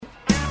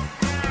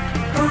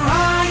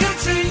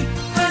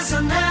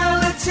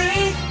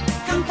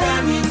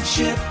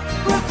flagship,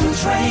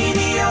 Brooklands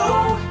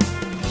Radio,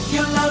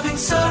 your loving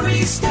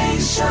Surrey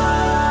station.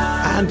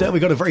 And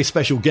we've got a very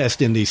special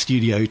guest in the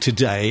studio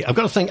today. I've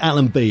got to thank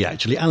Alan B,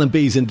 actually. Alan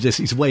B's in this.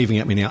 He's waving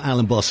at me now.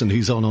 Alan Bosson,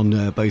 who's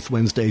on both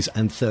Wednesdays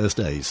and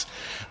Thursdays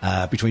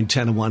between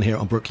 10 and 1 here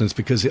on Brooklands,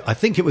 because I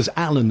think it was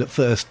Alan that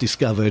first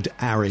discovered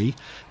Ari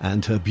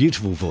and her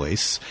beautiful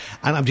voice.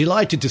 And I'm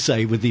delighted to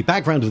say, with the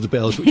background of the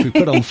bells, which we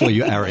put on for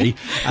you, Ari,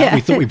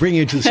 we thought we'd bring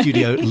you into the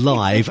studio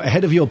live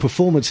ahead of your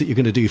performance that you're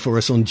going to do for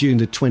us on June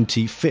the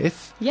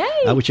 25th.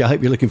 Yay! Which I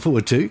hope you're looking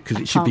forward to, because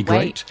it should be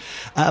great.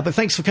 But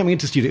thanks for coming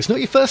into the studio. It's not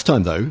your first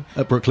time, though,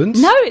 at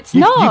Brooklands. No, it's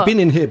not. You've been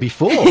in here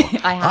before.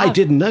 I have. I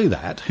didn't know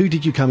that. Who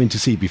did you come in to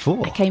see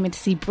before? I came in to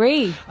see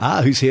Bree.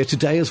 Who's here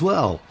today as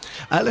well.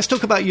 Let's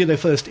talk about you, though,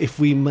 first, if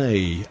we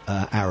may,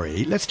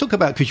 Ari. Let's talk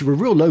about, because you're a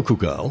real local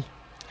girl.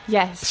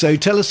 Yes. So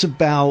tell us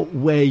about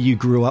where you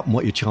grew up and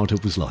what your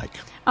childhood was like.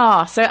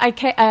 So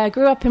I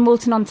grew up in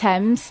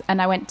Walton-on-Thames,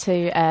 and I went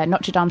to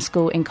Notre Dame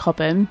School in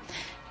Cobham.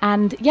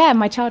 And, yeah,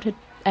 my childhood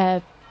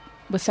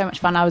was so much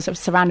fun. I was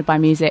surrounded by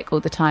music all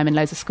the time and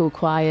loads of school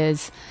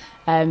choirs.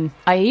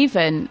 I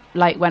even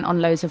went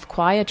on loads of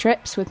choir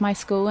trips with my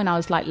school, and I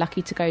was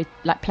lucky to go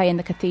play in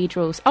the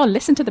cathedrals. Oh,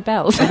 listen to the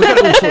bells! We got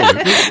it all for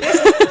you.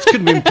 This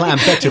couldn't have been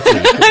planned better for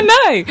you.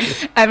 I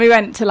know. And we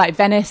went to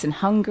Venice and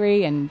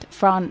Hungary and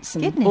France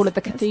and all of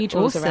the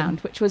cathedrals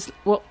around, which was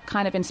what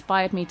kind of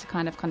inspired me to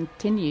kind of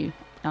continue.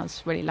 I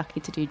was really lucky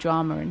to do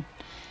drama and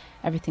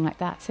everything like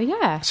that. So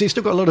yeah. So you've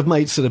still got a lot of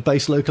mates that are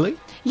based locally?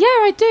 Yeah,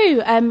 I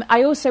do.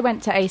 I also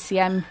went to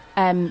ACM,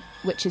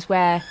 which is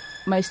where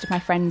most of my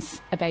friends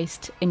are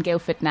based in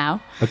Guildford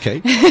now.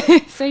 Okay.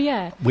 So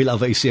yeah. We love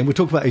ACM. We'll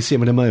talk about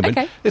ACM in a moment.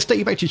 Okay. Let's take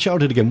you back to your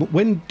childhood again.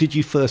 When did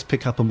you first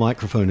pick up a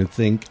microphone and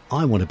think,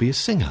 I want to be a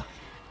singer?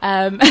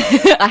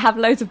 I have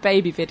loads of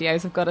baby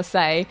videos, I've got to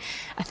say.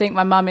 I think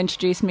my mum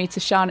introduced me to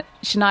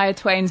Shania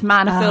Twain's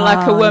Man, I Feel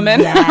Like a Woman.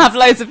 Yes. I have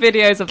loads of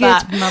videos of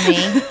that. Good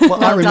mummy.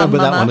 Well, I remember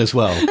that one as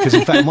well, because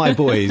in fact my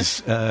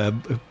boys,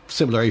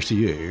 similar age to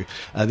you,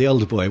 the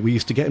older boy, we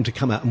used to get him to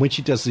come out, and when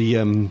she does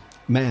the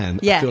Man,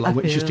 I Feel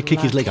Like, she used to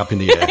kick his leg up in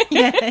the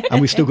air. And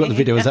we've still got the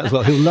video of that as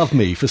well. He'll love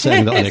me for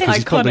saying that on it, because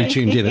he's probably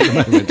tuned in at the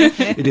moment.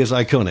 It is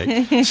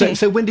iconic.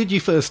 So when did you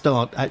first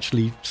start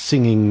actually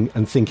singing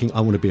and thinking,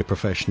 I want to be a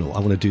professional, I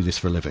want to do this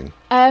for a living?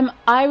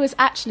 I was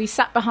actually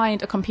sat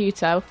behind a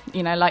computer,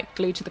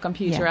 glued to the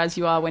computer as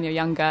you are when you're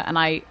younger, and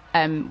I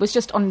was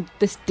just on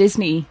this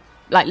Disney,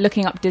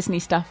 looking up Disney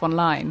stuff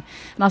online,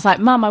 and I was like,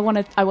 Mum, I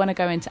want to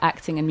go into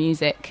acting and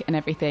music and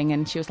everything,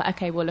 and she was like,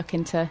 okay, we'll look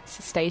into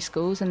stage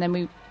schools, and then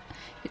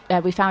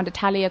we found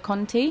Italia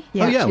Conti.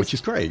 Which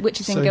is great. Which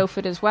is in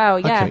Guildford as well,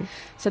 yeah. Okay.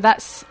 So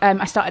that's,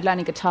 I started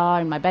learning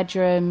guitar in my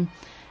bedroom,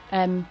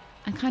 and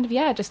kind of,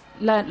 just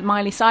learnt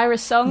Miley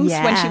Cyrus songs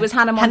when she was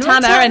Hannah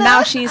Montana, and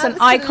now she's an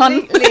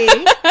icon.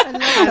 I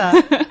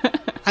love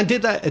that. And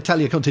did that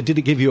Italia Conti, did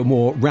it give you a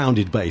more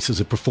rounded base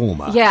as a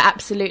performer? Yeah,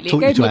 absolutely. It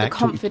gave me the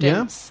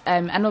confidence,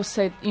 yeah? And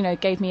also,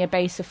 gave me a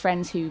base of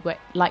friends who were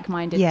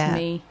like-minded to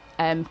me.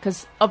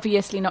 Because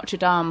obviously Notre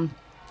Dame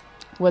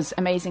was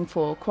amazing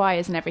for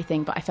choirs and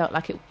everything, but I felt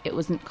like it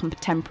wasn't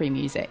contemporary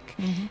music.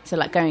 Mm-hmm.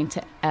 So going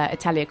to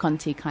Italia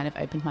Conti kind of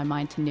opened my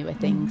mind to newer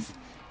things.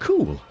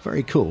 Cool,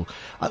 very cool.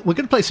 We're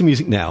going to play some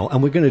music now,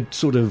 and we're going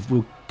to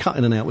we'll cut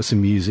in and out with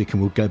some music,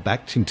 and we'll go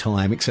back in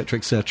time, etc.,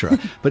 etc.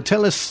 But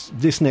tell us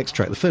this next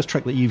track, the first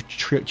track that you've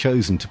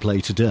chosen to play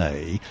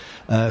today.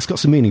 It's got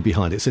some meaning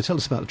behind it, so tell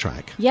us about the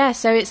track. Yeah,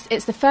 so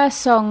it's the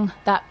first song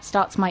that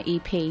starts my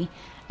EP,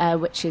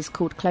 which is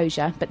called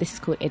Closure, but this is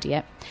called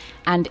Idiot,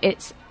 and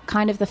it's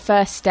kind of the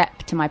first step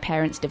to my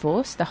parents'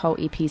 divorce. The whole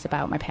EP is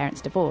about my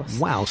parents' divorce.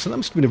 Wow, so that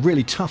must have been a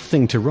really tough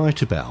thing to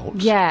write about.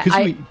 Yeah.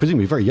 Because you were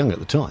presumably very young at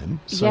the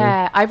time. So.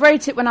 Yeah, I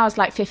wrote it when I was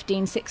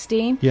 15,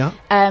 16. Yeah.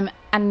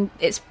 And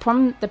it's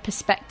from the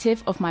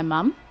perspective of my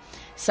mum.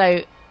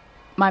 So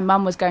my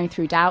mum was going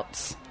through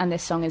doubts, and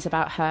this song is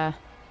about her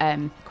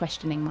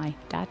questioning my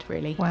dad,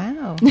 really.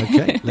 Wow.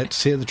 Okay,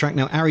 let's hear the track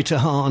now. Ari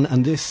Tahan,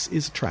 and this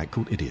is a track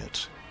called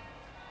Idiot.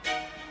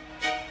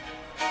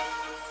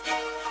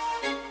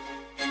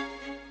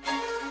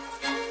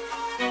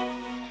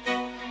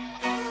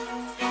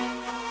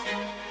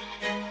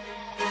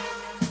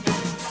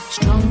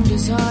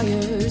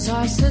 Desires,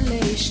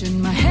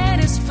 isolation. My head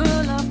is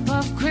full up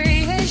of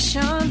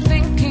creation,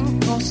 thinking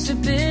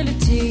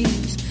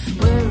possibilities,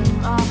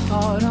 wearing my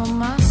heart on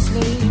my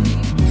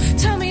sleeve.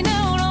 Tell me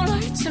now, don't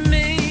lie to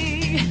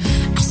me.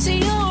 I see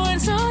your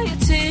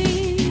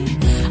anxiety.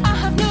 I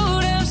have no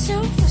damn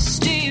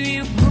self-esteem.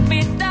 You put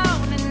me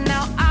down, and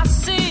now I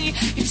see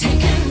you're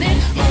taking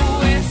it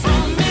away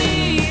from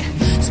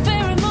me.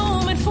 Spare a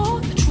moment for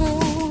the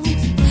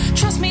truth.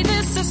 Trust me,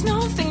 this is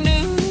nothing new.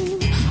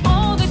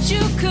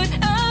 You could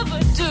ever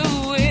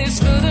do is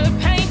feel the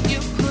pain you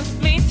put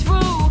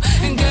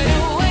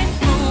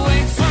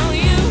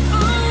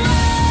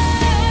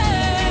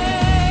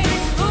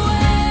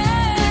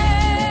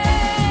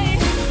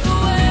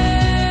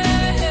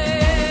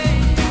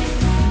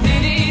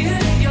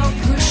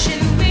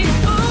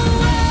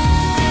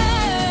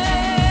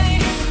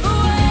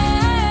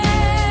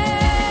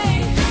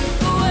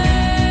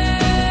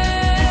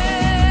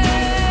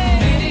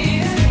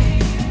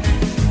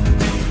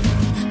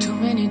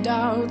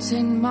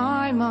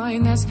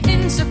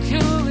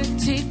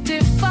insecurity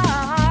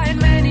defied.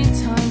 Many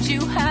times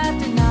you had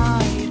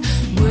denied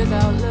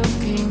without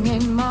looking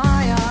in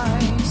my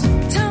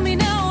eyes. Tell me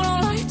now,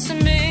 don't lie to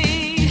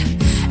me.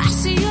 I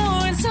see your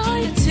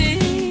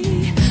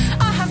anxiety.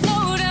 I have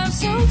no damn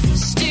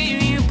self-esteem.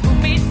 You put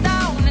me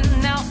down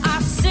and now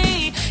I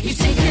see you've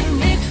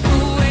taken it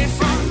away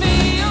from me.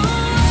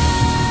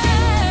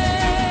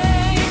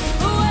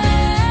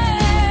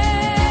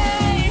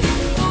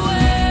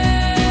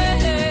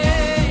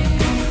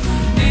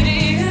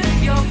 Idiot,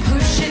 you're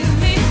pushing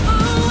me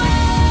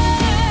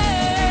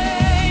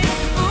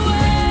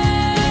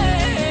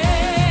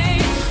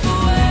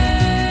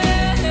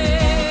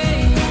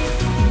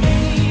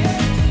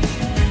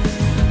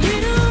You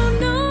don't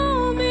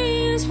know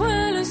me as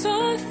well as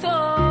I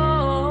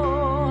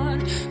thought,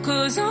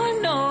 'cause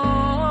I'm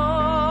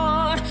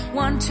not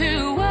one to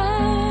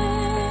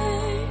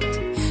wait.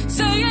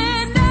 So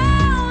yeah,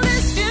 now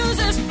this fuse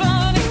is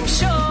burning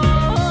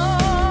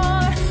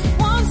short.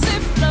 Once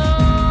it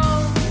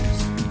blows,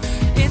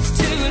 it's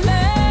too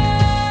late.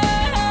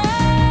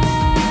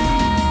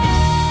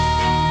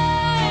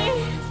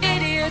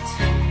 Idiot,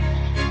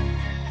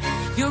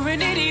 you're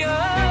an idiot.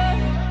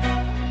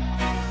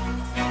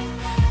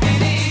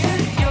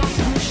 Idiot, you're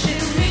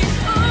pushing me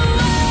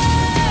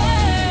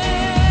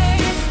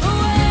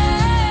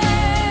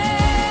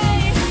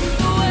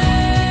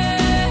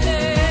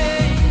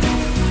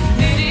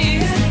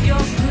Idiot,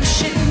 you're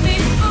pushing me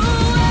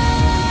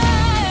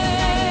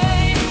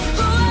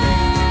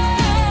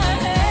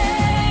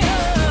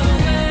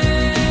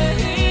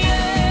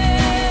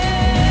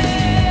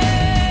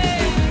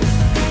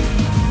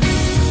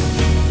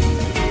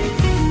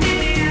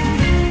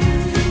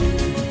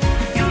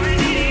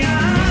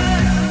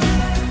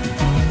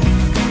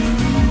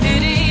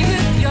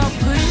Idiot, you're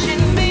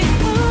pushing me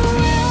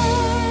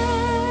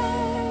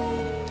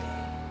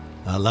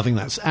Loving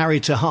that. It's Ari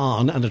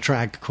Tahan and a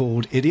track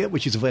called Idiot,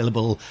 which is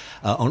available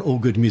on all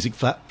good music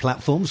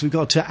platforms. We've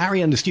got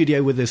Ari in the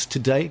studio with us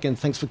today. Again,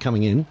 thanks for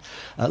coming in.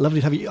 Lovely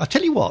to have you. I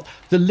tell you what,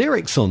 the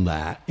lyrics on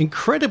that,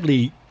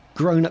 incredibly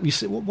grown up. You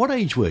said, what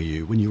age were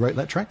you when you wrote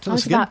that track? Tell I us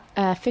was again.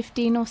 about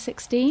 15 or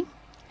 16.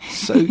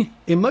 So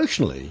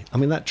emotionally, I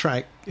mean, that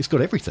track, it's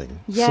got everything.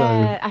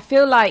 Yeah, I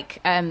feel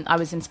like I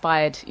was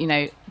inspired,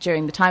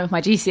 during the time of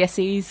my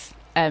GCSEs.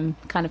 Kind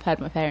of heard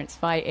my parents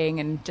fighting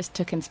and just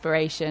took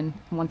inspiration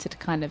and wanted to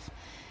kind of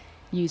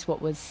use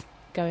what was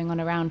going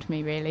on around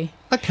me, really.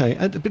 Okay,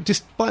 but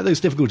despite those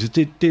difficulties,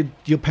 did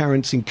your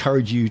parents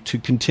encourage you to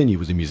continue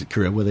with the music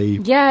career? Were they?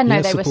 Yeah,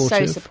 no, they were so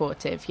supportive?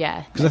 supportive.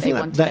 Yeah, Because I they think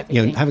wanted that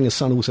everything. having a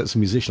son also as a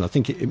musician, I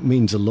think it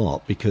means a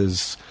lot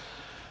because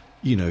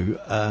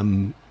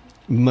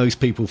most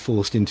people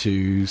forced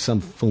into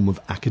some form of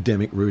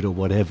academic route or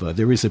whatever,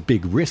 there is a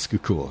big risk,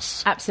 of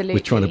course. Absolutely.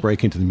 With trying to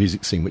break into the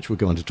music scene, which we're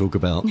going to talk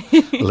about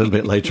a little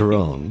bit later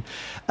on.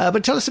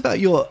 But tell us about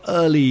your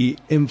early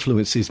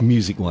influences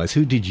music-wise.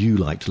 Who did you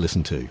like to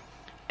listen to?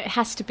 It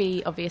has to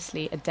be,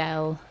 obviously,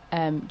 Adele,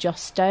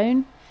 Joss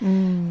Stone.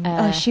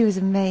 She was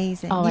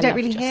amazing. Oh, You I don't love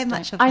really Joss hear Stone.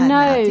 much of I her know.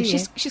 now, do you?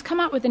 She's come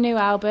out with a new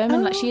album,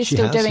 and she is She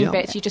still has, doing yeah.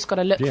 bits. You just got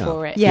to look Yeah.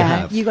 for it. You Yeah,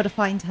 have. you got to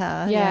find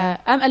her. Yeah,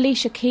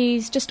 Alicia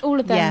Keys, just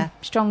all of them Yeah.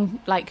 strong,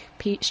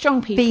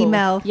 strong people.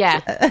 Female Yeah,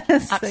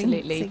 sing-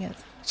 absolutely. singers.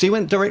 So you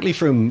went directly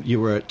from,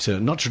 you were at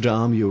Notre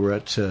Dame, you were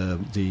at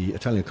the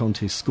Italian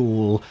Conte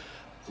School.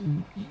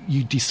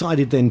 You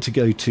decided then to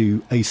go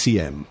to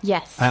ACM.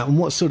 Yes. And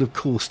what sort of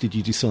course did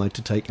you decide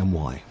to take and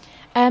why?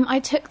 I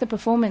took the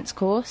performance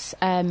course.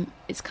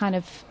 It's kind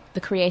of the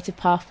creative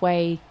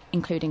pathway,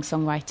 including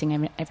songwriting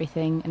and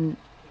everything. And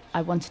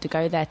I wanted to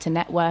go there to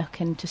network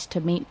and just to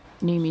meet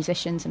new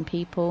musicians and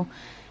people.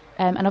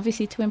 And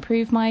obviously to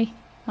improve my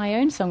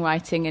own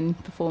songwriting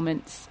and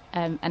performance.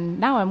 And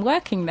now I'm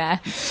working there.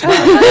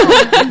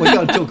 We're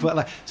going to talk about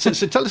that. So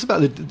tell us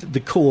about the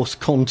course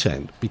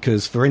content,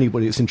 because for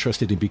anybody that's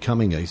interested in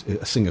becoming a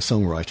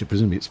singer-songwriter,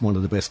 presumably it's one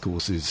of the best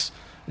courses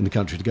in the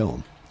country to go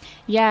on.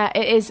 Yeah,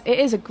 it is. It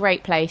is a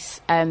great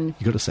place. You've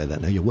got to say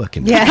that now, you're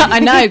working there. Yeah. I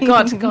know.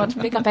 God,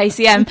 pick up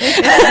ACM.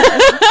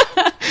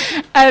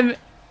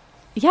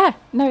 Yeah,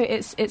 no,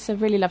 it's a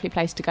really lovely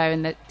place to go,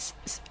 and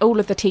all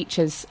of the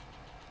teachers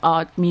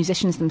are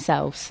musicians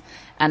themselves,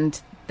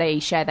 and they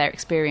share their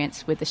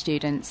experience with the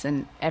students,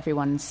 and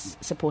everyone's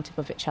supportive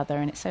of each other,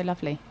 and it's so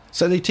lovely.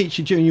 So they teach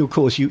you during your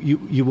course,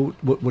 you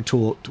were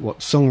taught, what,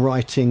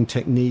 songwriting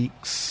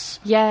techniques?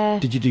 Yeah.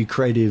 Did you do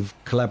creative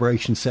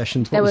collaboration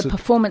sessions? What There were was it?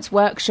 performance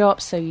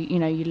workshops, so you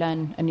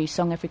learn a new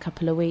song every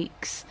couple of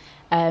weeks.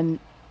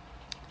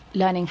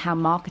 Learning how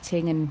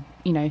marketing and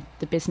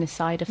the business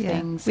side of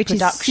things, Which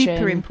production, is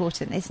super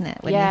important, isn't it?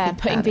 When you think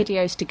putting about it?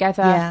 videos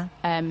together,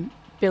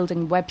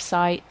 building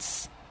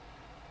websites,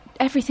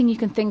 everything you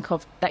can think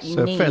of that you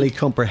So need a fairly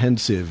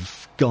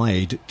comprehensive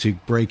guide to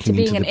breaking to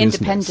being into an the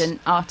business.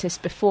 independent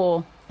artist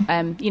before,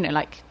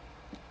 like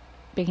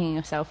picking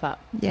yourself up.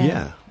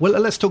 Yeah. Well,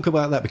 let's talk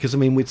about that, because, I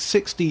mean, with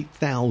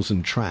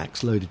 60,000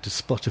 tracks loaded to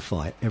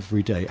Spotify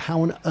every day,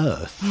 how on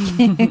earth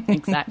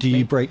Exactly. do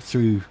you break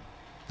through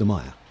the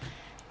mire?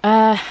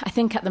 I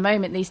think at the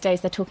moment these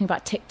days they're talking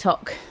about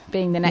TikTok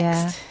being the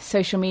next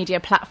social media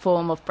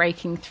platform of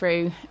breaking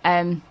through.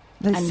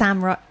 There's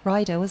Sam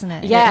Ryder, wasn't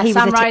it? Yeah, he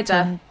Sam was a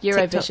Ryder,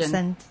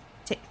 Eurovision.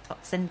 TikTok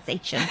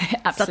sensation.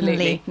 Absolutely.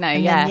 Suddenly. No,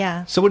 And yeah.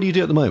 then, So what do you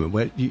do at the moment?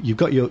 Where you've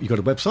got a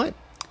website?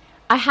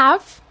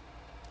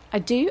 I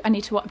do. I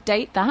need to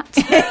update that.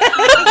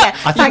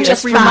 I think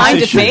just every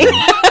reminded me.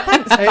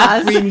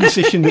 every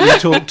musician that you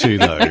talk to,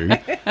 though,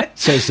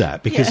 says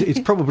that, because it's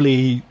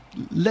probably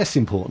less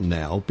important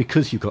now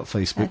because you've got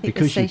Facebook,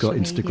 because you've got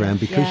social Instagram,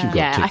 media. because you've got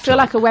Yeah, TikTok. I feel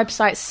like a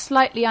website's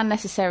slightly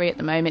unnecessary at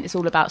the moment. It's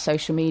all about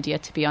social media,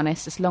 to be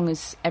honest. As long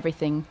as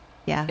everything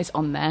is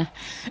on there,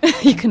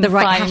 you can the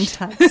right find.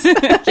 hashtags.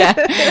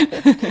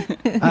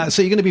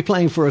 So you're going to be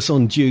playing for us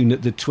on June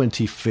the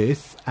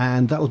 25th,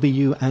 and that will be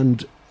you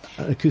and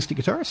an acoustic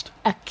guitarist?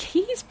 A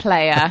keys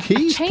player. A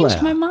keys I changed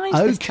player. my mind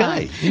this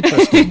time. Okay,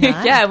 interesting.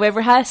 Yeah, we're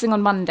rehearsing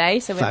on Monday,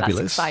 so that's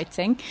Fabulous.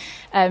 exciting.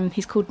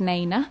 He's called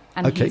Naina,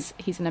 and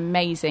he's an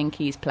amazing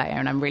keys player,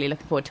 and I'm really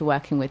looking forward to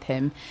working with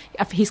him.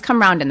 He's come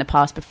round in the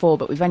past before,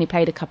 but we've only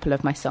played a couple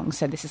of my songs,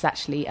 so this is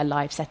actually a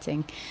live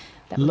setting.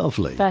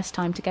 Lovely. First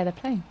time together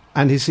playing.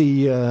 And is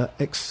he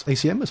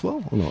ex-ACM as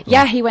well, or not?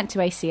 Yeah, he went to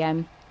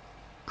ACM.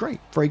 Great,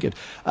 very good.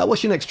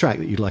 What's your next track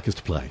that you'd like us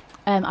to play?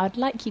 I'd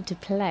like you to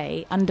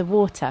play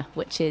Underwater,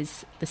 which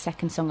is the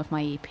second song of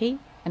my EP,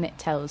 and it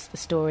tells the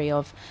story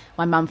of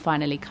my mum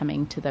finally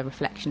coming to the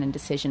reflection and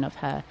decision of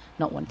her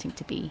not wanting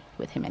to be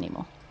with him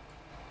anymore.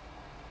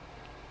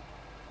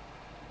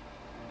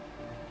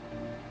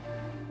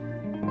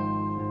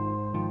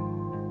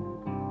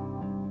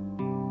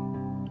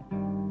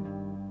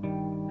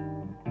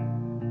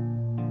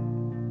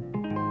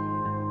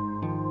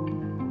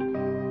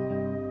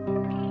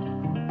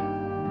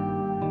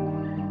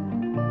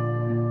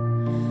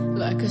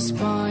 Like a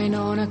spine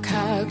on a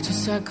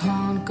cactus, I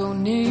can't go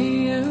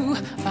near you.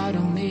 I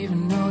don't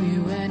even know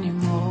you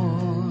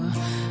anymore.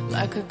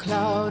 Like a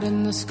cloud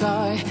in the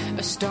sky,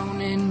 a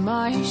stone in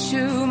my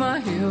shoe. My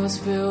heels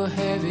feel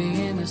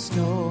heavy in the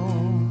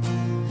storm.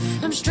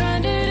 I'm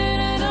stranded in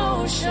an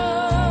ocean,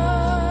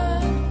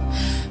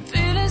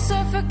 feeling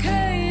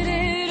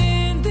suffocated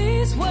in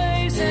these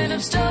waves, and I'm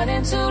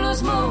starting to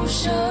lose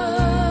motion.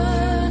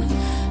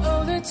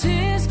 Oh, the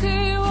tears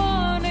keep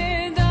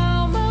running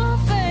down my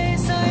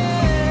face. I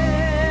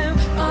am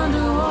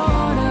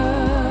underwater.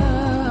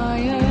 I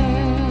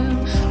am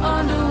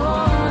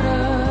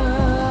underwater.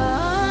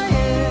 I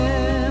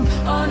am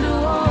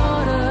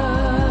underwater,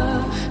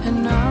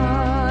 and I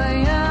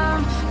am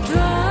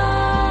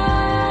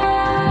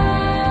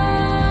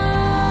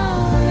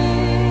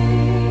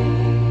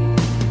drowning.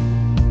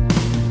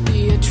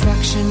 The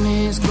attraction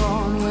is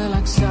gone. We're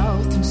like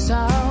south and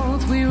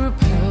south. We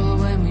repel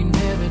when we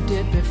never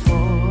did before.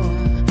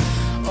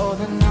 All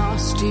the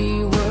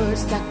nasty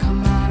words that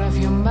come out of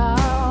your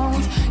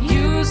mouth,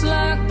 used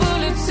like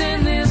bullets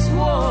in this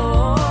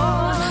war.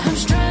 I'm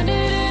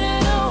stranded in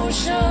an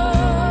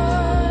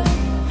ocean,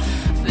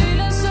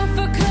 feeling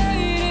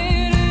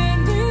suffocated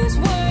in these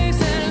waves,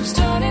 and I'm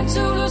starting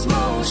to lose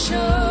motion.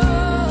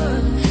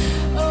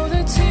 Oh,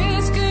 the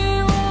tears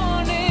keep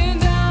running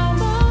down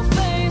my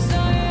face. I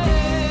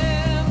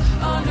am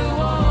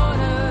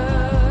underwater.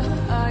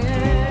 I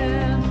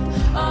am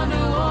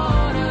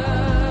underwater.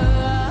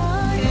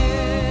 I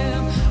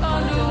am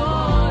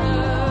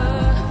underwater,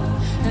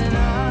 and I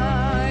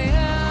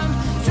am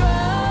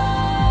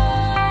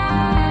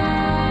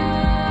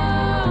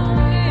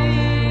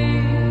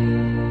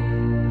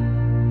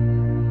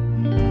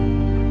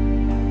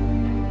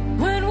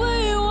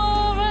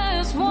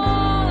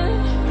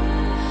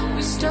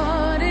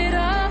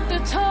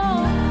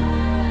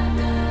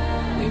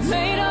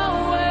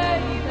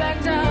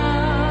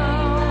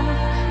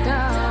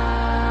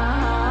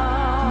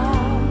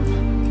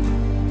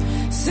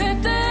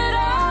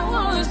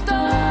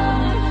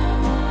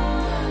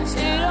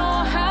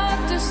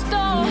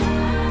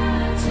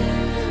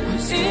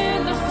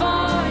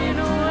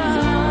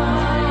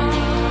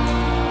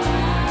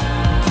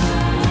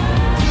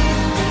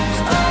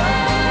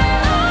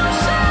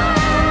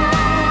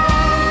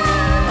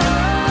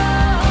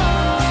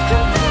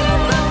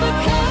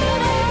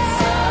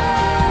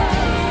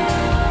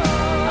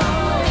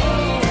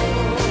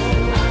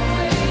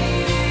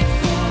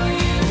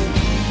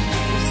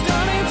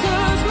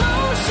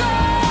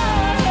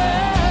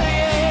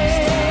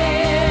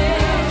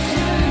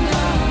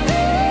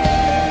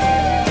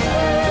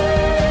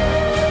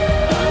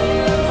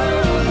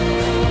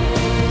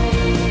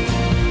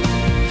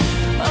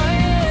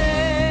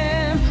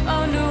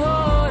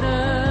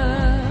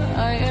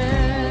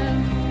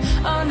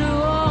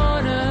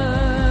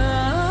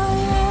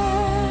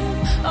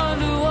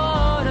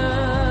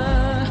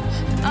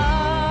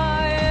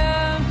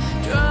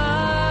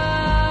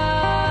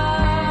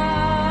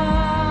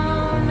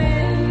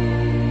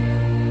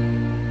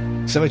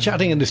So we're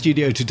chatting in the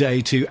studio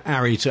today to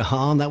Ari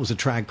Tahan. That was a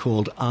track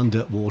called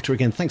Underwater.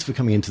 Again, thanks for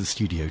coming into the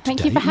studio today.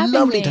 Thank you for having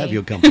Lovely me. to have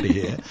your company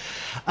here.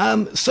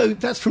 So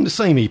that's from the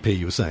same EP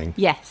you were saying?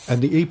 Yes.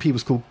 And the EP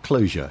was called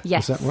Closure.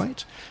 Yes. Is that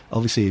right?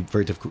 Obviously a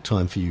very difficult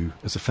time for you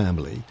as a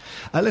family.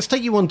 Let's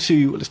talk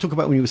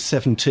about when you were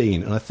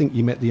 17, and I think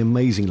you met the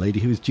amazing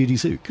lady who is Judy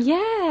Zook.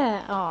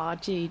 Yeah. Oh,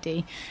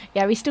 Judy.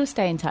 Yeah, we still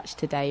stay in touch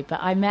today, but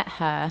I met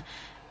her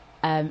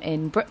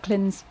in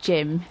Brooklyn's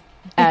gym.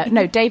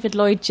 David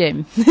Lloyd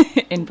Gym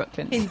in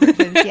Brooklyn. In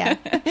Brooklyn,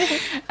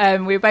 yeah.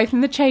 We were both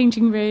in the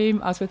changing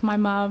room. I was with my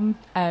mum,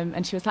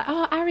 and she was like,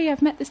 "Oh, Ari,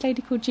 I've met this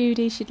lady called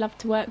Judy. She'd love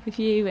to work with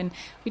you." And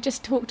we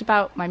just talked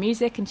about my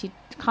music, and she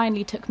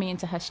kindly took me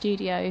into her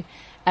studio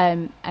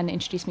and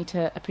introduced me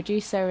to a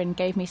producer and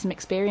gave me some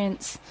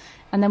experience.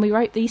 And then we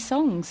wrote these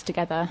songs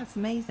together. That's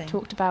amazing.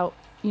 Talked about,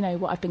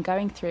 what I've been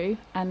going through,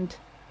 and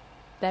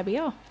there we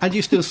are. And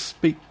you still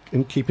speak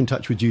and keep in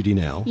touch with Judy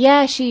now?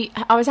 Yeah,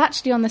 I was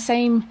actually on the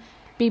same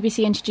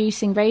BBC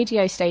introducing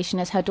radio station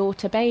as her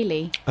daughter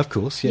Bailey. Of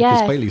course, yeah,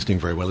 because Bailey's doing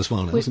very well as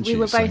well now, isn't she? We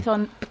were both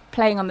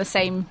playing on the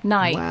same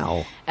night.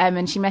 Wow.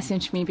 And she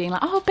messaged me being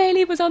like, "Oh,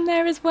 Bailey was on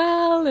there as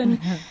well." And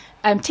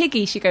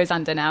Tiggy, she goes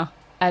under now,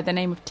 the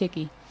name of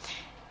Tiggy.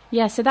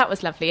 Yeah, so that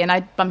was lovely. And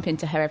I bump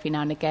into her every now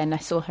and again. I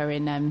saw her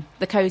in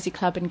the Cosy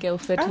Club in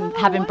Guildford and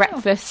having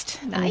breakfast.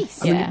 Nice.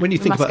 I mean, when you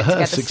think about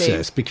her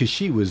success, because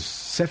she was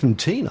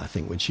 17, I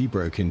think, when she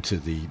broke into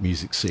the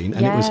music scene,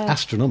 and it was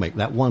astronomical,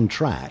 that one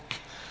track.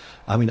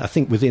 I mean, I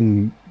think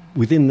within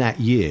that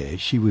year,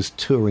 she was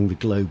touring the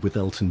globe with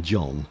Elton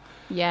John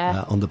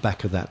on the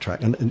back of that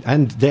track,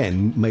 and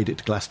then made it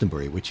to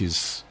Glastonbury, which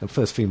is the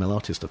first female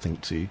artist, I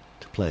think, to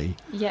play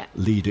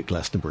lead at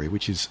Glastonbury,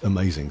 which is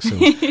amazing. So,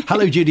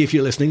 hello, Judy, if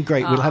you're listening.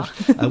 Great.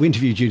 We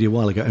interviewed Judy a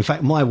while ago. In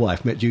fact, my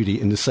wife met Judy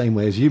in the same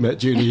way as you met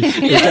Judy.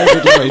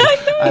 David Lloyd.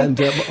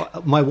 And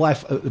my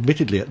wife,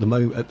 admittedly,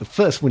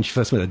 when she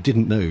first met her,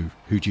 didn't know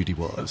who Judy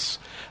was.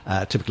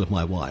 Typical of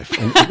my wife.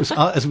 And it was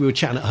as we were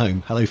chatting at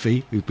home. Hello,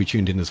 Fee, who'd be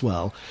tuned in as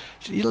well.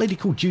 She's a lady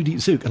called Judy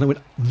Zook, and I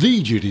went,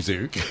 the Judy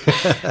Zook,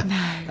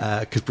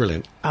 because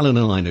brilliant. Alan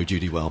and I know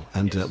Judy well,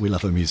 and we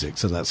love her music,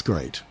 so that's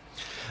great.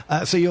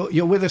 So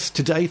you're with us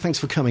today. Thanks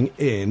for coming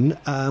in.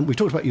 We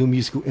talked about your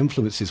musical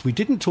influences. We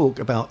didn't talk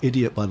about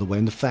Idiot, by the way,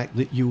 and the fact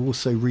that you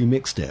also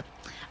remixed it.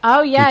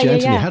 Oh, yeah,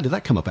 yeah. How did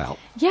that come about?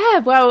 Yeah,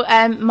 well,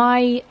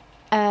 my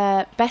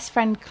best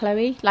friend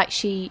Chloe,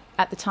 she,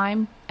 at the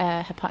time,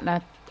 her partner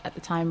at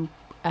the time,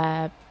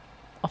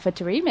 offered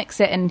to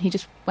remix it, and he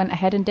just went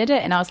ahead and did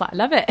it, and I was like, I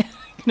love it. I'm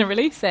going to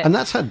release it. And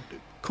that's had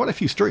quite a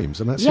few streams.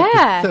 I mean,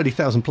 that's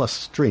 30,000 plus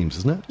streams,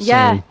 isn't it?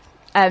 Yeah.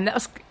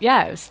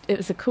 It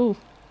was a cool...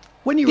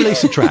 When you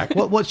release a track,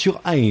 what's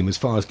your aim as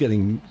far as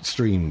getting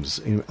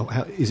streams?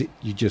 How is it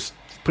you just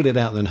put it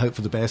out there and hope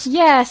for the best?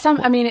 Yeah, it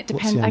depends.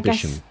 What's the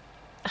ambition? I guess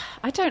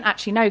I don't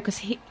actually know, because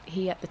he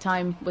at the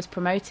time was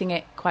promoting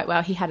it quite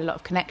well. He had a lot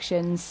of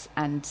connections,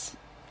 and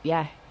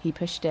he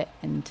pushed it,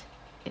 and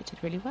it did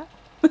really well.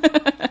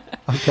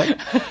 Okay,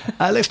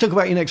 let's talk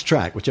about your next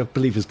track, which I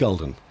believe is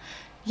Golden.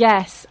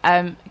 Yes,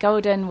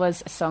 Golden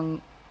was a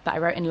song that I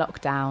wrote in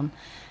lockdown,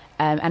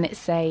 and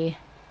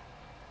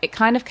it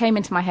kind of came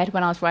into my head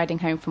when I was riding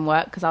home from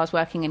work, because I was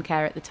working in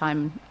care at the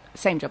time,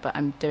 same job that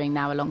I'm doing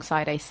now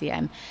alongside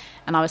ACM.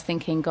 And I was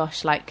thinking,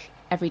 gosh,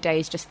 every day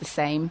is just the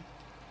same,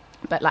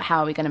 but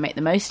how are we going to make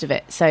the most of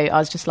it? So I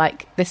was just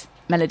this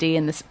melody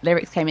and the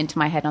lyrics came into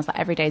my head, and I was like,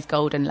 every day is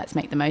golden, let's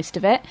make the most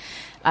of it.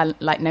 No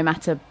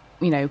matter,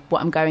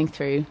 what I'm going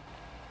through,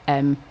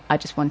 I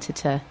just wanted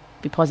to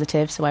be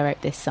positive, so I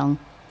wrote this song.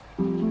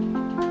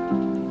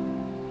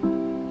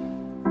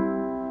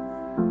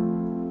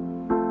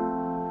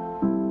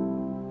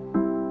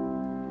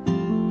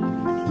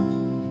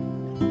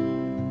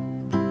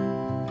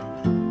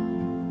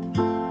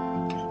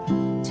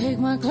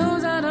 My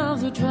clothes out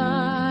of the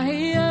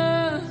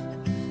dryer,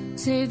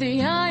 save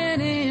the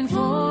ironing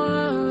for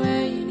a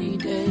rainy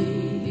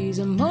day. These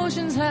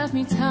emotions have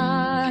me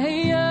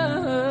tired.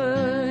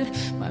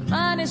 My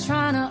mind is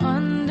trying to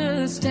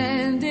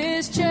understand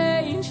this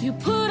change. You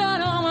put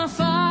out all my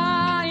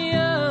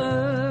fires.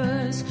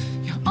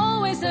 You're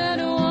always there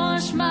to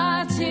wash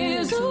my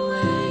tears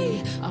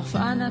away. I'll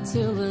find that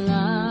silver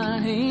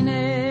lining.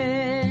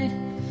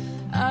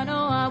 I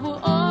know I will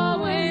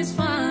always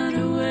find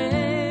a way.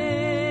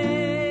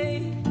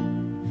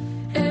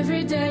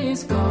 Every day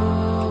is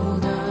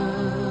golden.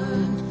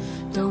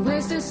 Don't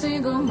waste a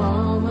single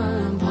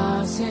moment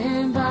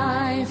passing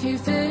by. If you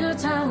feel your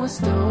time was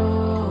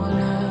stolen,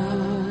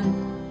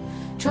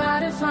 try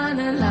to find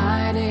the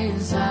light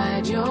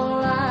inside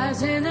your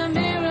eyes. In the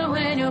mirror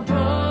when you're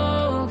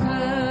broken,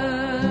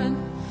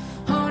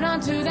 hold on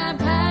to that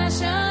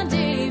passion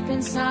deep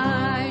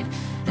inside.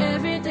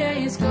 Every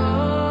day is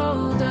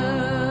golden.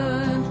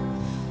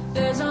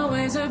 There's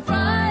always a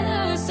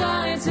brighter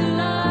side to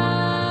life.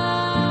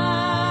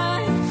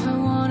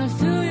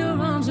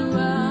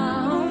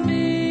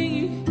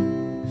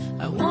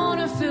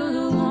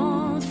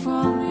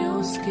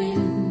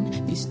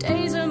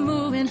 Days are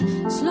moving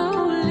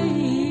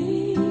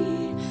slowly.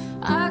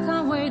 I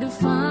can't wait to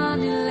find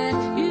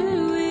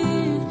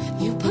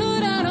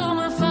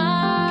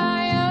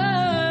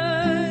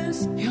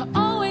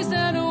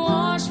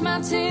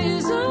my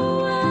tears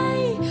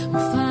away.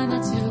 We'll find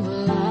that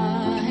silver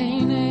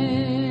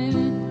lining.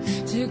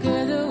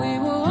 Together we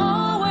will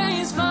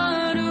always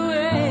find a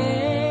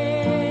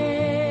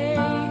way.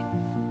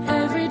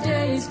 Every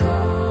day is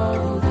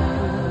golden.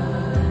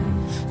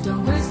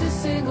 Don't waste a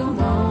single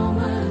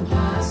moment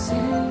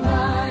passing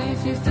by.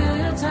 If you feel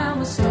your time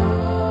was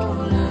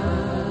stolen,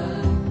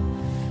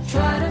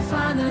 try to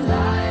find the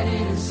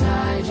light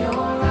inside your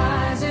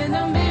eyes. In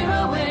the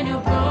mirror when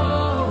you're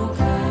broken,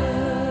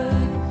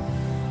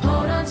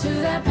 hold on to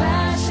that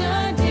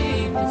passion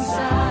deep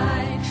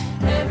inside.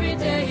 Every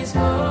day is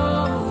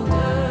golden.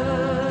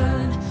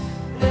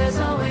 There's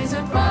always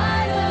a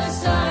brighter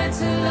side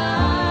to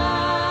life.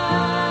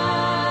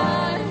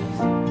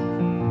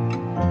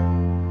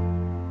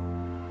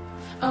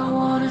 I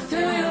wanna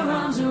feel your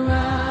arms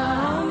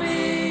around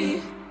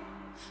me.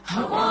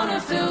 I wanna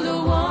feel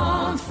the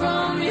warmth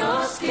from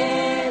your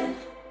skin.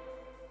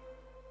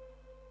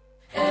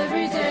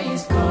 Every day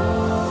is golden.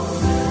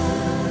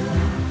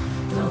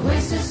 Don't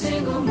waste a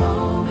single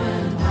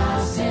moment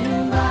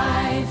passing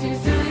by. If you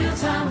feel your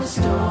time was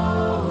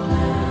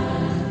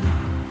stolen,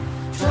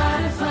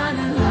 try to find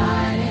the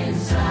light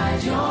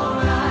inside your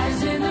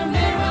eyes. In the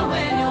mirror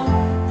when you're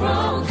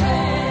broken,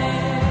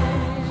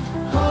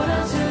 hold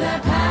on to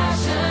that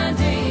passion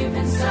deep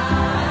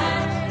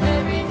inside.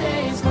 Every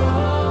day is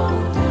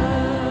golden.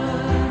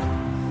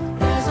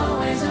 There's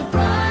always a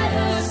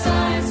brighter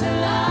side to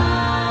life.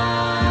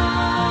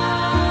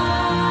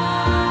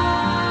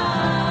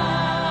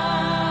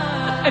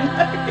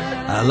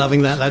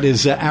 Loving that. That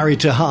is Ari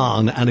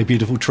Tahan and a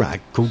beautiful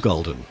track called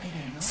Golden.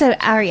 So,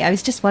 Ari, I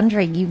was just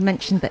wondering, you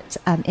mentioned that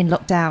in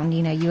lockdown,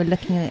 you were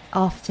looking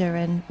after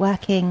and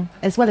working,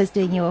 as well as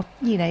doing your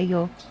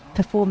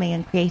performing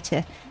and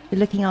creative, you're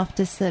looking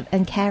after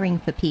and caring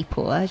for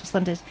people. I just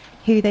wondered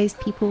who those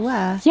people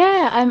were.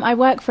 Yeah, I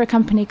work for a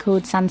company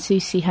called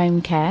Sanssouci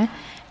Home Care,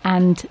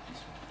 and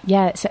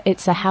yeah,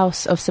 it's a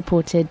house of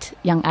supported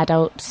young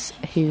adults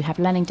who have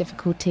learning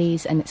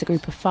difficulties, and it's a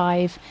group of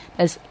 5.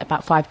 There's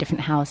about 5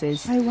 different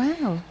houses. Oh,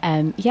 wow.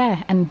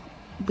 Yeah, and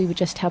we were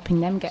just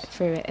helping them get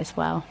through it as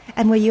well.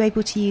 And were you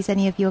able to use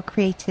any of your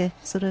creative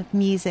sort of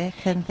music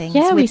and things?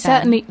 Yeah, with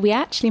them? we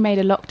actually made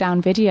a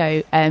lockdown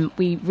video.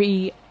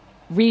 We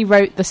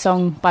rewrote the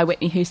song by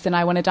Whitney Houston,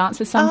 I Want to Dance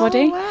with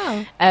Somebody. Oh,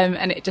 wow.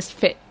 And it just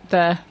fit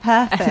the...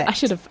 Perfect. I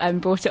should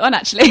have brought it on,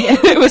 actually.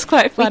 It was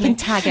quite funny. We can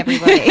tag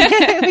everybody.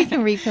 We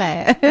can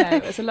replay it. Yeah,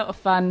 it was a lot of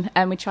fun,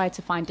 and we tried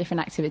to find different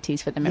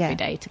activities for them every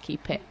day to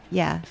keep it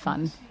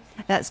fun.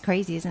 That's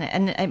crazy, isn't it?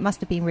 And it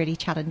must have been really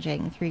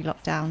challenging through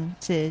lockdown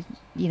to,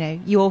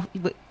 you're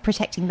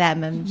protecting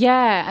them. And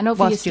and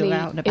obviously you're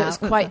out and about. It was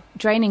quite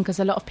draining because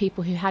a lot of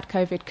people who had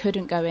COVID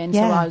couldn't go in. So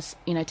I was,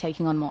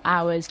 taking on more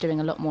hours, doing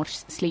a lot more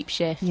sleep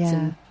shifts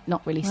and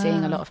not really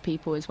seeing a lot of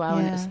people as well.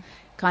 And it was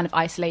kind of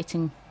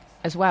isolating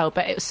as well.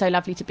 But it was so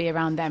lovely to be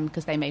around them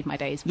because they made my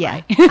days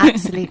bright. Yeah,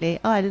 absolutely.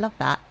 Oh, I love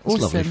that. It's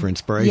awesome. lovely for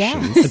inspiration.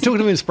 Yes. And talking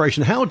of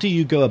inspiration, how do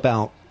you go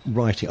about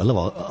writing? I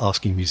love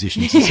asking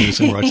musicians and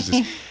singer-songwriters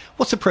this.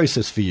 What's the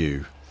process for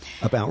you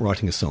about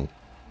writing a song?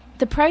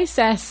 The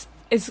process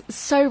is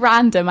so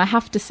random, I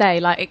have to say.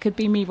 Like, it could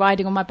be me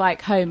riding on my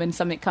bike home and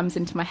something comes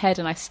into my head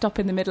and I stop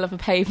in the middle of a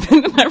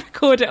pavement and I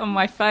record it on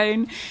my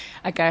phone.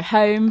 I go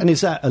home. And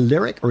is that a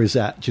lyric, or is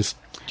that just,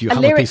 do you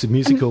have a piece of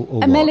music or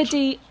what? A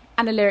melody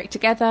and a lyric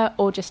together,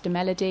 or just a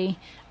melody,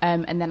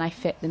 and then I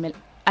fit the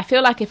I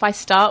feel like if I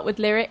start with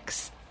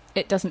lyrics,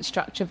 it doesn't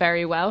structure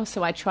very well,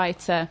 so I try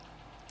to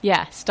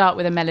start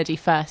with a melody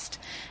first,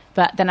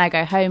 but then I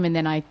go home and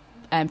then I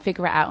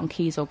figure it out on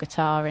keys or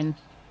guitar, and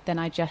then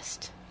I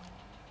just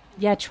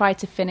try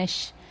to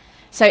finish.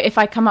 So if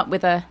I come up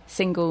with a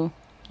single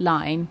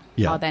line,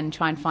 I'll then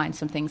try and find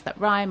some things that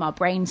rhyme. I'll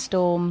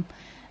brainstorm,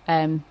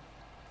 and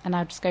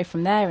I'll just go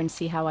from there and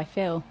see how I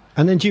feel.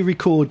 And then do you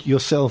record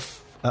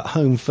yourself at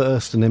home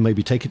first and then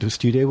maybe take it to a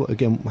studio?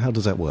 Again, how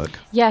does that work?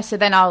 Yeah, so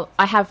then I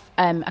have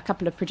a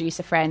couple of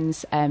producer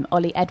friends,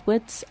 Ollie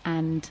Edwards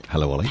and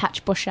Hello, Ollie.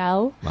 Patch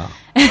Boshell. Wow.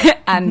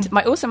 And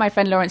my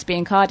friend Lawrence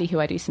Biancardi,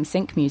 who I do some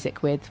sync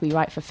music with. We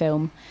write for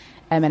film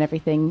and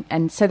everything.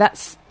 And so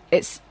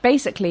it's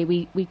basically,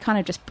 we kind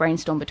of just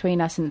brainstorm between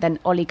us, and then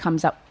Ollie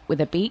comes up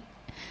with a beat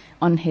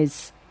on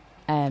his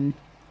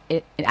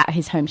at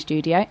his home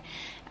studio,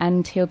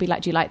 and he'll be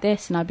like, do you like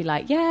this? And I'll be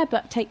like, yeah,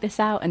 but take this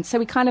out. And so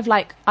we kind of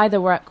like either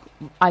work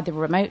either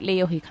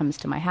remotely, or he comes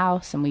to my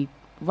house and we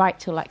write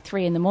till like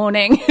 3 a.m.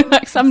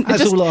 Like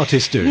all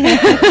artists do.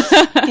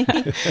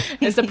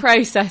 It's a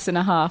process and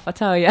a half, I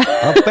tell you.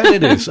 I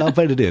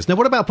bet it is. Now,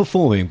 what about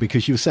performing?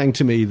 Because you were saying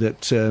to me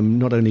that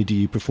not only do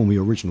you perform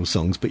your original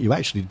songs, but you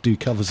actually do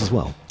covers as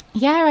well.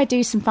 Yeah, I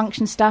do some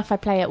function stuff. I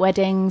play at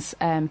weddings,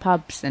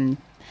 pubs and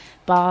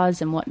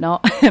bars and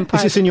whatnot.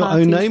 Is this in your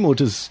own name, or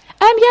does...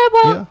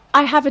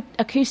 I have an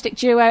acoustic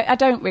duo. I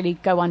don't really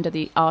go under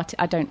the art.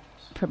 I don't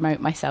promote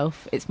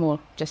myself. It's more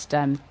just...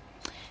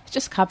 it's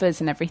just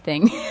covers and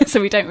everything.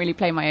 So we don't really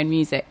play my own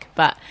music.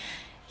 But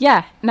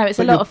Yeah, no, it's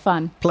But a lot you're of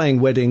fun. Playing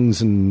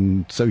weddings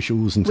and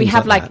socials and things We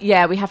have like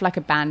that. we have like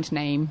a band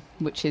name,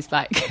 which is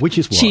like Which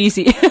is what?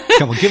 cheesy.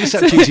 Come on, give us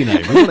that cheesy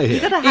name. We want to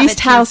hear. Gotta have East it.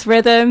 House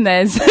Rhythm.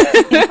 There's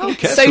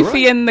that's Sophie all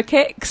right. and the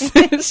Kicks.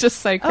 It's just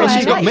so I crazy.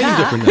 She's got like many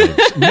that. different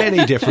names.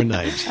 Many different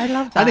names. I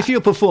love that. And if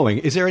you're performing,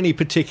 is there any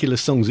particular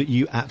songs that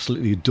you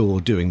absolutely adore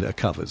doing that are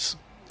covers?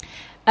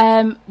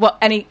 What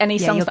any Yeah,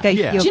 songs? your that- go,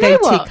 Yeah. your Do you know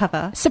go-to what?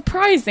 cover.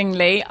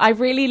 Surprisingly, I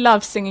really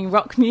love singing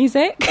rock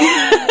music.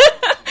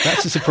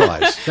 That's a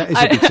surprise. That is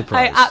a big I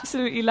surprise.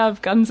 absolutely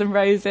love Guns N'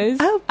 Roses.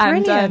 Oh,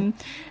 and brilliant.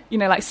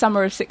 like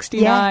Summer of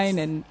 '69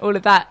 Yes. and all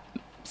of that.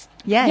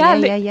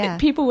 Yeah.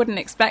 People wouldn't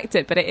expect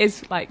it, but it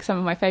is like some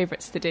of my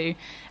favourites to do.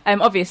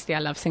 Obviously, I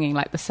love singing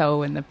like the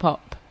soul and the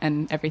pop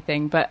and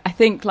everything, but I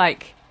think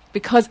like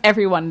because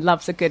everyone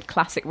loves a good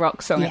classic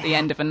rock song at the Yeah.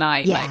 end of a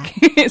night, Yeah. like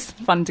it's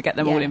fun to get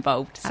them all Yeah.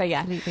 involved. So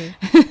Absolutely.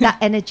 That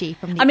energy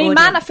from the I mean, man,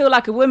 I audience. feel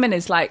like a woman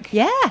is like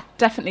Yeah.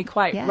 definitely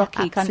quite Yeah,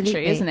 rocky country,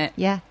 absolutely. isn't it?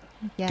 Yeah.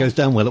 Yeah. Goes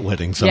down well at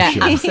weddings, I'm Yeah,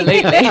 sure.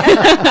 absolutely.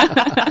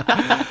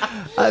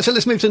 So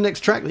let's move to the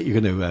next track that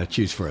you're going to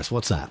choose for us.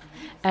 What's that?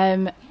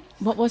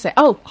 What was it?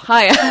 Oh,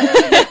 Higher.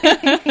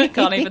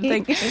 Can't even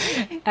think.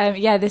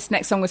 This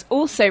next song was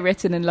also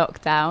written in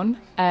lockdown,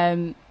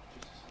 and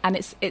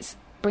it's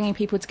bringing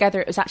people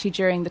together. It was actually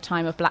during the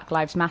time of Black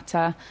Lives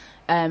Matter,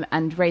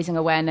 and raising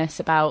awareness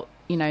about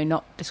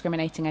not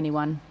discriminating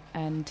anyone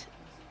and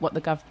what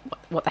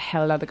the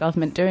hell are the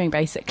government doing,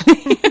 basically.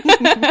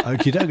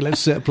 Okie doke,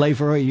 let's play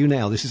for you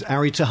now. This is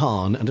Ari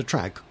Tahan and a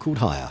track called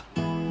Higher.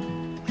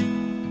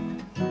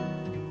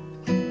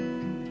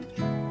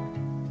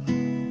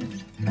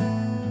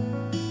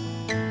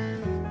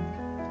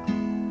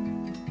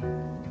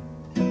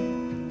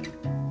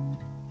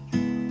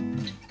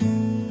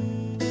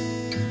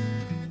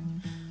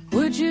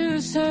 Would you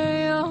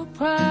say you're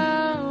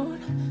proud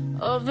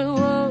of the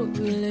world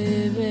we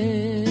live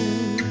in?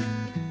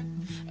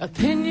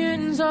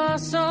 Opinions are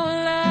so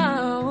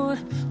loud,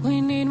 we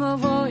need more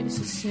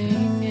voices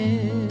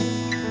singing.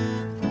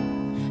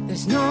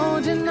 There's no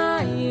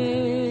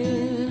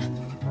denying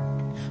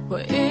we're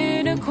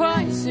in a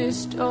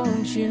crisis,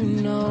 don't you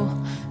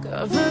know?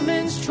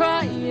 Government's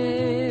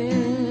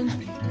trying,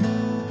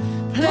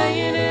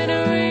 playing in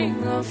a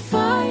ring of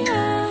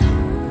fire.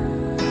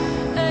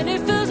 And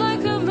it feels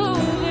like a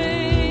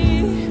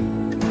movie.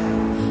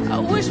 I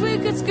wish we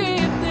could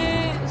skip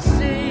this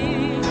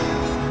scene.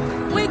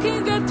 We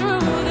can get through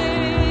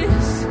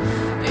this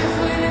if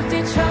we lift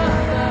each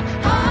other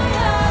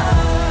higher,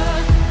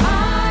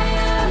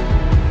 higher,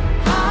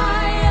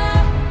 higher,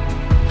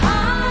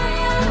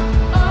 higher,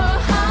 oh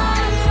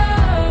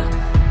higher,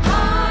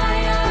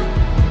 higher,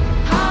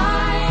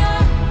 higher,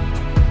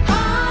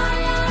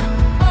 higher,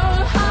 oh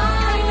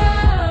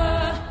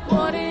higher.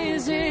 What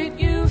is it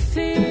you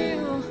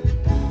feel?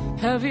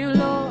 Have you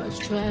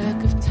lost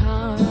track of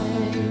time?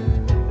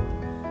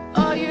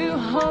 Are you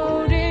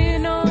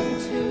holding on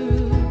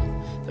to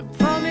the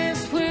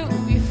promise we'll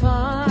be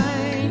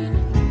fine?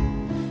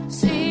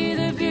 See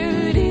the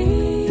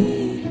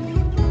beauty.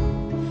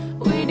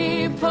 We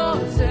need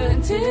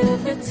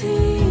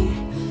positivity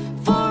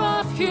for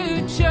our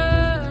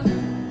future.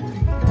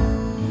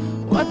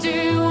 What do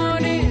you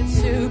want it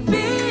to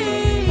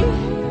be?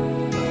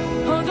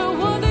 Oh, the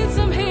world needs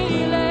some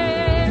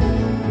healing.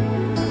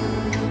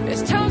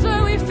 There's times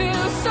where we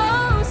feel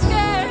so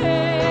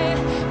scared,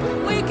 but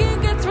we can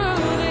get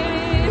through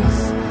this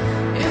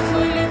if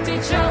we lift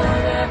each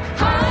other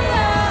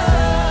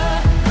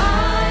higher,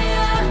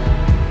 higher,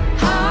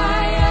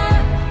 higher,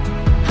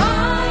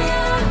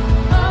 higher,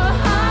 oh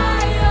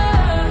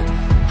higher,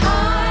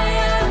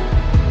 higher,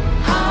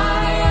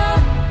 higher,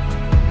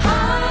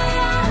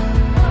 higher,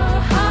 oh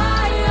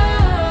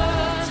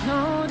higher. There's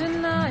no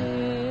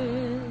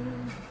denying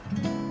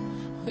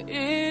we're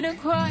in a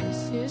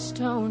crisis,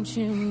 don't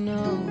you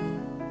know?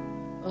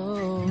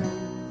 Oh,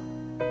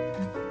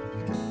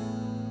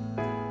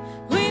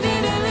 we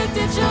need to lift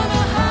each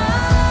other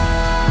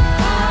higher,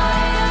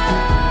 higher,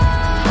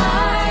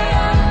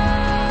 higher.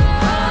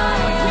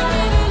 We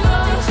need to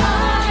lift each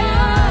other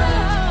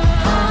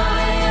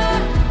higher,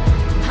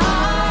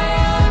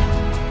 higher,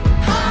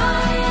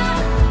 higher,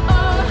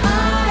 oh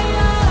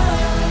higher,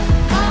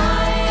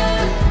 higher,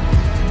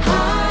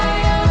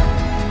 higher,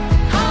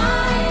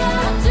 higher,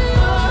 to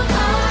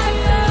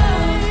higher,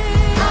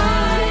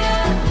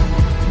 higher,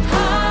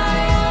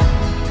 higher,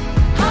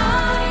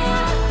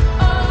 higher,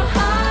 oh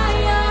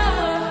higher,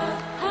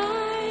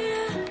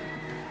 higher,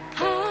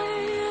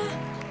 higher,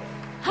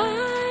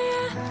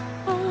 higher,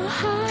 oh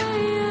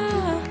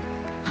higher,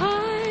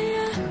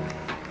 higher,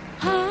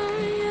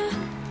 higher,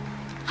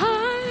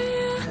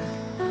 higher,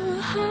 oh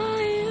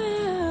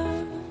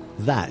higher.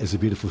 That is a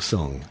beautiful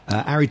song.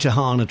 Ari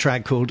Tahan, a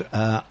track called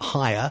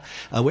Higher.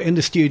 We're in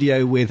the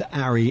studio with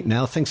Ari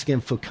now. Thanks again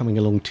for coming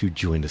along to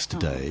join us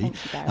today. thank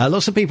you, Gareth.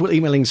 Lots of people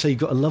emailing say you've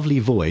got a lovely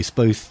voice,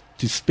 both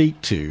to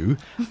speak to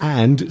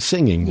and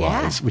singing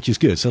wise, Yeah. which is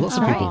good. So lots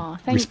of Oh, people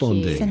thank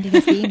responding you. Sending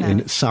us the in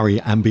emails.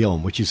 Surrey and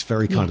beyond, which is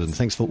very kind of them. Yes.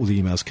 Thanks for all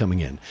the emails coming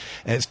in.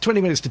 It's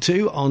 20 minutes to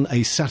 2 on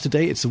a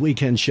Saturday. It's a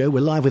weekend show.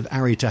 We're live with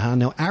Ari Tahan.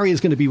 Now, Ari is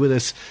going to be with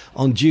us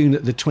on June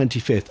the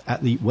 25th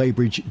at the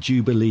Weybridge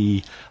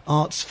Jubilee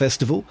Arts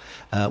Festival,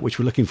 which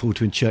we're looking forward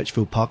to in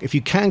Churchfield Park. If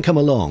you can come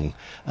along,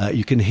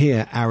 you can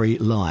hear Ari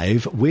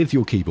live with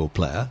your keyboard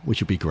player,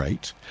 which would be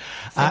great.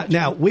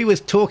 Now, we were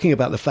talking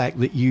about the fact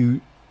that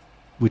you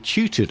were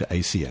tutored at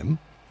ACM,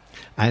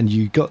 and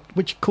you got,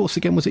 which course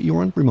again was it you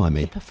were on? Remind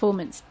me.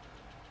 Performance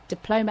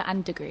diploma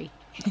and degree.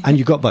 And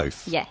you got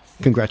both. Yes.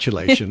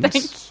 Congratulations.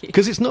 Thank you.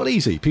 Because it's not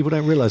easy. People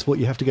don't realise what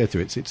you have to go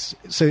through.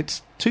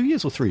 It's 2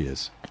 years or 3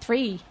 years?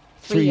 3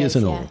 3 years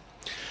in yeah. all.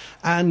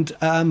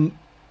 And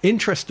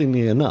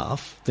interestingly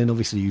enough, then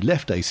obviously you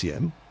left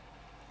ACM,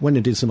 went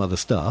and did some other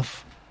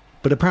stuff,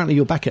 but apparently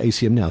you're back at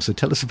ACM now. So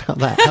tell us about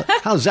that.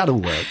 How does that all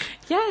work?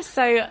 Yeah,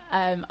 so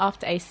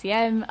after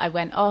ACM, I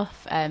went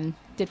off,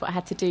 did what I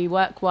had to do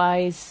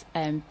work-wise,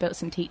 built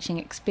some teaching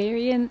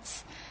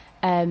experience,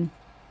 and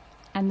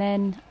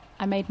then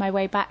I made my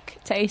way back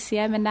to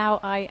ACM, and now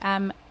I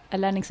am a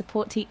learning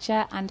support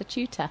teacher and a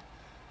tutor.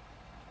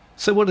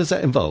 So what does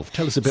that involve?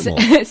 Tell us a bit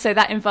more. So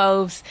that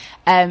involves,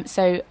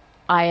 so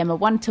I am a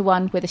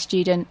one-to-one with a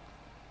student,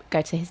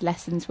 go to his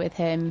lessons with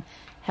him,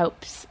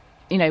 helps,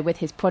 with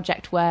his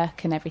project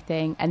work and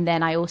everything. And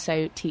then I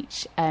also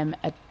teach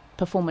a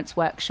performance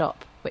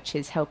workshop, which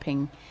is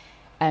helping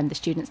the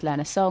students learn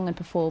a song and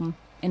perform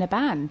in a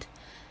band.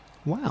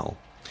 Wow.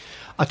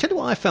 I tell you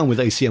what I found with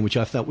ACM, which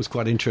I thought was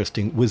quite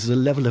interesting, was the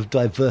level of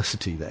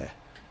diversity there.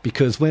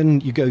 Because when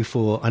you go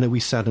for, I know we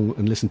sat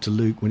and listened to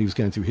Luke when he was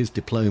going through his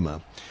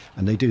diploma,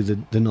 and they do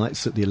the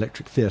nights at the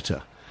Electric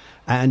Theatre.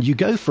 And you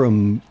go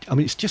from,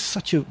 it's just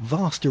such a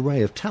vast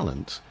array of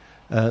talent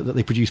that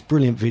they produce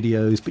brilliant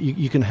videos, but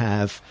you can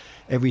have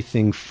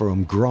everything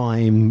from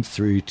grime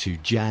through to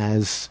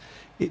jazz.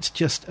 It's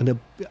just a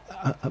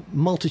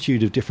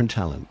multitude of different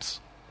talents.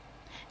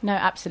 No,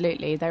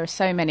 absolutely. There are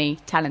so many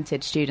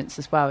talented students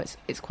as well.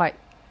 It's quite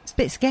It's a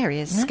bit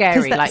scary, isn't it? Scary,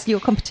 'Cause that's like- your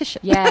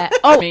competition. yeah.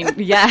 Oh, I mean,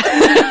 yeah.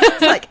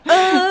 It's like,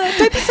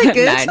 don't be so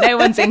good. No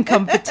one's in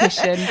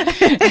competition.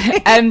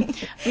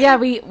 Yeah,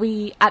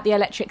 we at the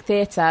Electric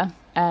Theatre,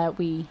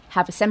 we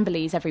have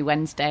assemblies every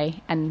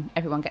Wednesday, and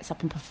everyone gets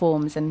up and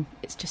performs, and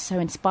it's just so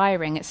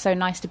inspiring. It's so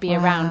nice to be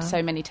Wow. around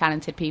so many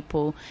talented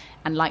people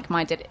and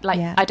like-minded. Like,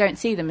 Yeah. I don't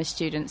see them as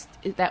students;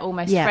 they're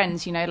almost Yeah.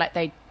 friends. Like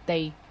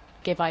they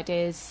give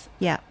ideas.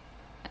 Yeah,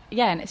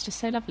 Yeah, and it's just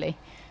so lovely.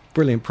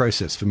 Brilliant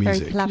process for very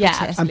music. collaborative. Yeah,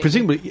 absolutely. And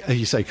presumably, as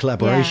you say,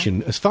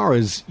 collaboration. As far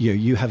as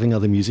you having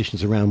other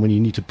musicians around when you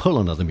need to pull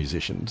on other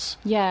musicians,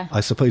 Yeah.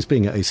 I suppose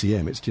being at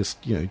ACM, it's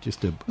just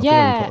just a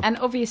Yeah, boring and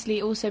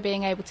obviously also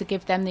being able to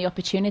give them the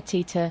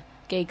opportunity to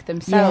gig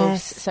themselves.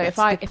 Yes, So that's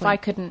if a good I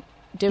point. couldn't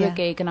do Yeah. a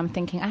gig and I'm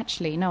thinking,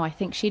 actually, no, I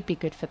think she'd be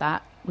good for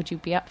that. Would you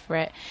be up for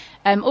it?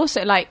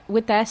 Also, like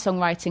with their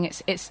songwriting,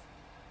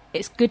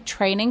 it's good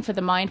training for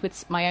the mind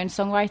with my own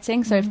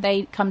songwriting. So if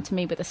they come to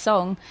me with a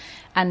song,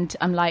 and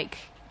I'm like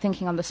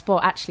thinking on the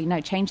spot, actually,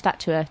 no, change that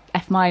to a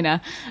F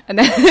minor, and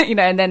then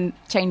and then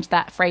change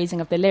that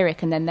phrasing of the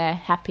lyric, and then they're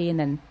happy, and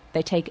then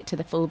they take it to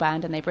the full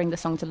band and they bring the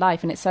song to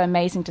life, and it's so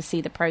amazing to see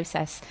the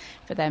process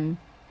for them.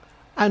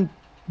 And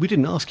we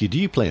didn't ask you, do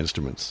you play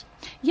instruments?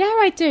 Yeah,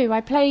 I do. I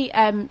play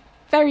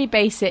very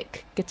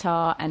basic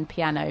guitar and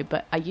piano,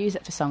 but I use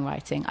it for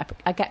songwriting.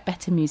 I get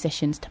better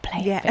musicians to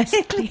play it, Yeah.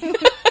 basically.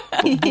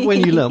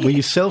 When you learned, were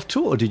you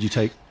self-taught or did you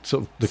take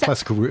sort of the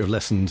classical route of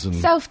lessons? And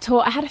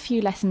Self-taught. I had a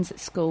few lessons at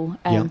school,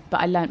 Yeah. but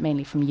I learnt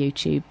mainly from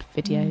YouTube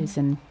videos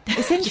and It's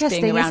just being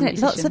interesting, around isn't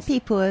it? Lots of musicians.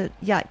 people are,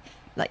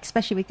 like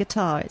especially with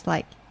guitar, it's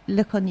like,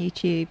 look on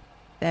YouTube.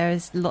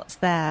 There's lots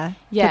there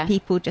Yeah. for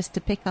people just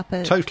to pick up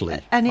a... Totally.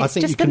 And I it's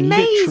think you just can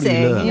literally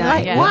amazing. learn. You're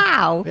like, Yeah.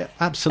 wow. yeah,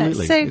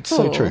 absolutely. That's so It's cool.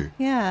 so true.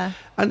 Yeah.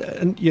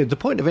 And the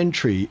point of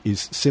entry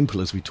is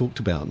simple, as we talked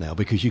about now,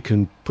 because you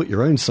can put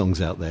your own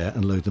songs out there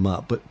and load them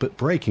up. But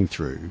breaking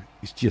through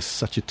is just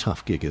such a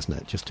tough gig, isn't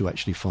it? Just to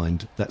actually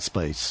find that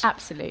space.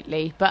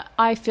 Absolutely. But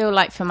I feel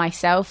like for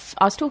myself,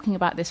 I was talking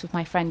about this with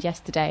my friend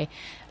yesterday,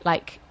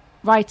 like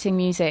writing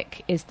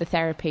music is the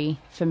therapy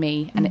for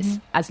me, and it's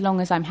as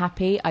long as I'm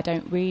happy, I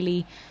don't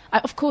really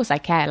of course I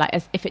care, like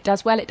if it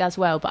does well, it does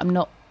well, but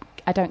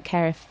I don't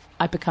care if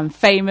I become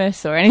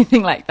famous or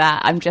anything like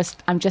that. I'm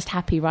just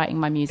happy writing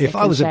my music. If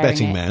I and was a sharing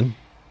betting it. man,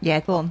 Yeah,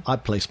 go on.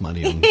 I'd place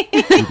money on you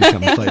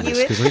becoming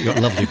famous, because I think you've got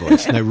a lovely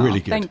voice. No,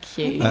 really good. Thank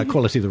you.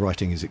 Quality of the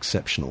writing is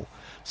exceptional.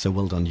 So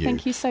well done you.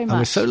 Thank you so And we're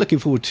much. so looking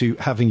forward to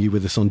having you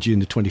with us on June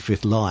the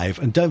 25th live.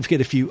 And don't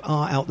forget, if you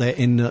are out there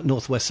in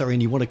Northwest Surrey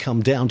and you want to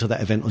come down to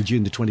that event on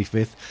June the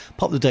 25th,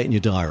 pop the date in your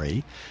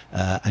diary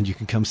and you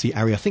can come see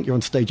Ari. I think you're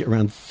on stage at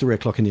around 3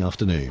 o'clock in the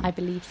afternoon. I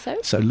believe so.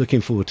 So looking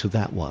forward to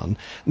that one.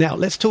 Now,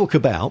 let's talk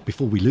about,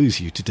 before we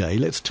lose you today,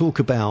 let's talk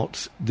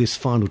about this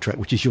final track,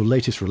 which is your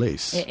latest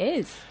release. It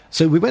is.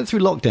 So we went through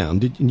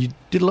lockdown. And you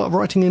did a lot of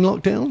writing in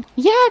lockdown?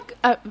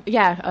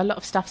 Yeah, a lot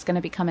of stuff's going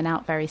to be coming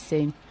out very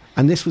soon.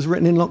 And this was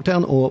written in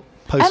lockdown or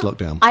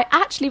post-lockdown? I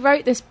actually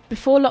wrote this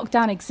before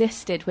lockdown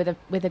existed with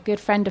a good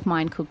friend of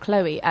mine called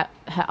Chloe.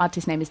 Her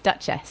artist name is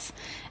Duchess,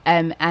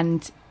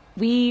 and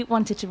we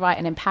wanted to write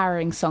an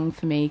empowering song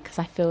for me because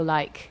I feel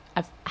like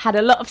I've had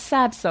a lot of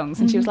sad songs,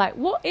 and she was like,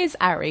 what is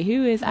Ari?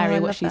 Who is Ari?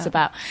 What's she's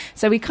about?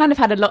 So we kind of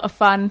had a lot of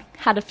fun,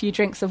 had a few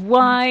drinks of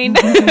wine,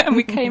 and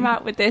we came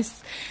out with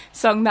this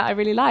song that I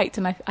really liked,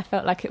 and I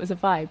felt like it was a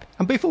vibe.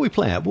 And before we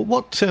play it,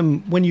 what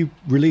when you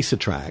release a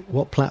track,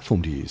 what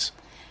platform do you use?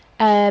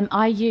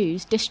 I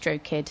use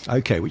DistroKid.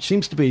 Okay, which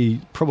seems to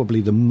be probably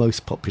the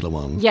most popular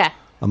one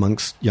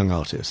amongst young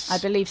artists. I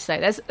believe so.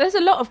 There's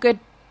a lot of good...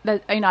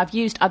 I've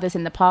used others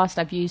in the past.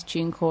 I've used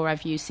TuneCore,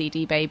 I've used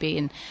CD Baby,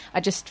 and I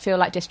just feel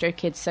like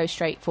DistroKid's so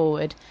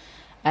straightforward,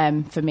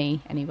 for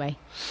me anyway.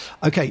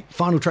 Okay,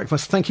 final track for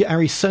us. Thank you,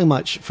 Ari, so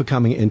much for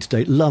coming in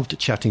today. Loved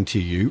chatting to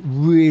you.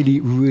 Really,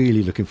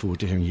 really looking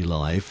forward to hearing you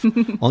live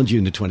on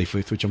June the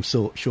 25th, which I'm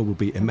sure will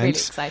be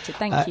immense. Really excited,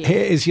 thank you.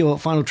 Here is your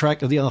final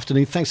track of the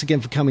afternoon. Thanks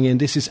again for coming in.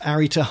 This is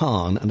Ari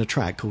Tahan and a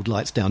track called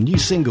Lights Down. New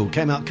single,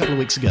 came out a couple of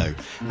weeks ago,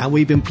 and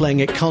we've been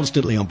playing it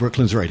constantly on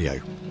Brooklands Radio.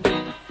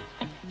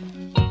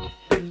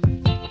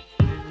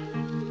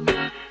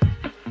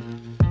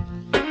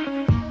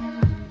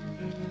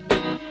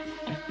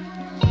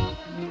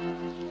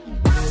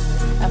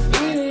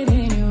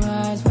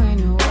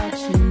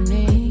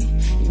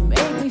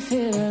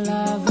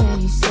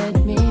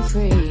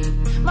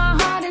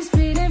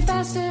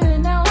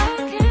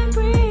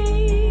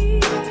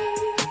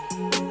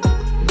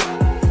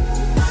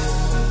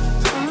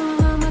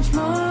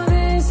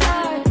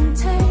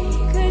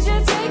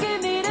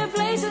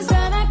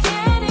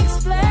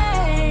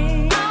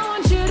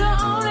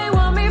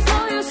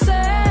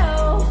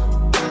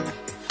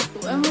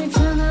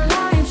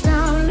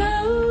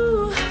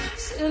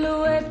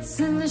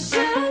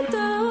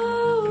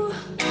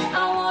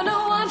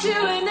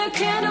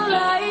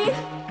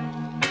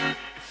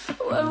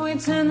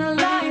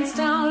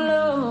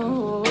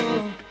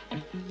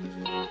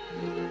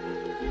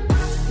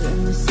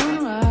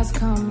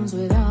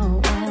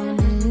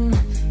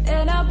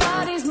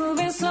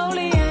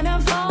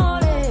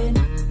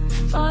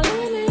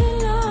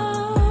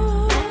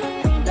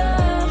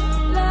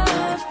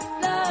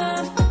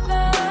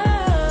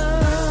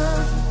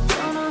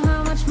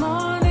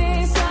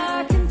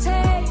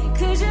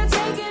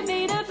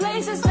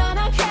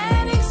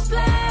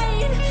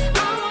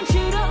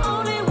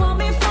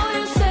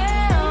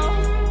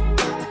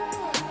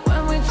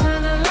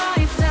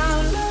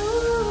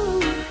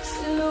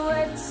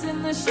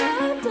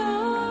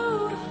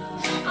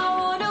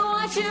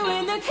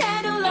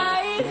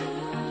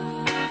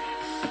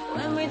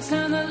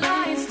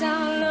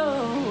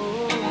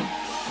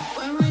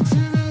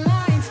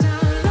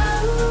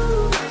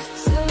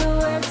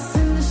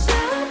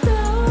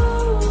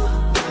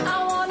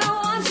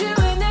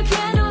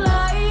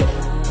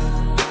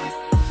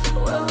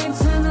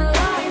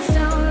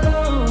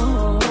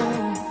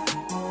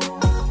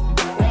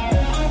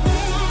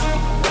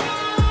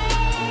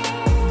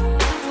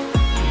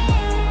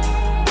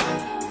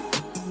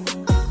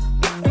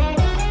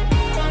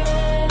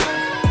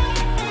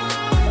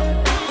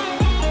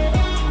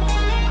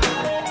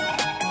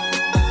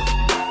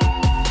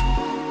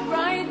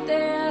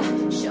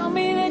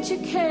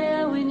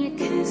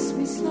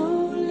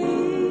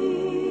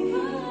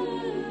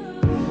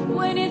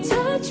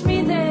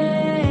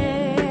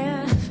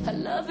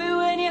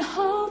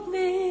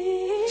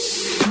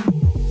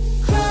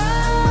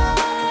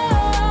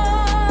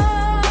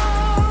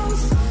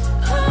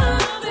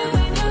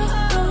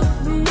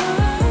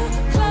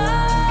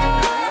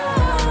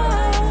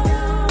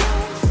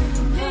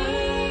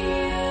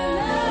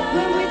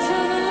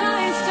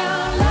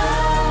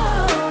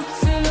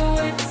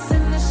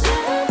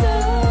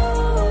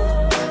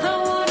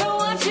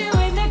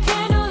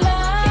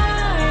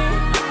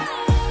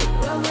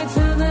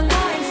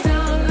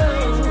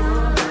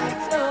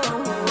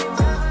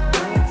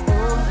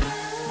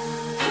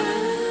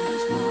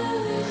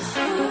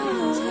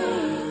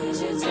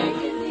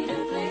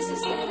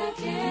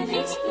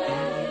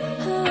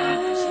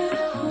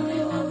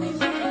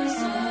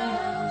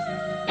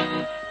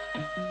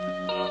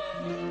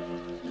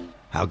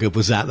 How good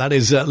was that? That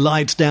is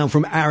Lights Down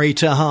from Ari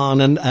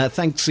Tahan. And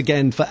thanks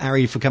again for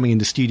Ari for coming in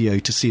the studio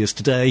to see us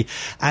today.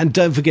 And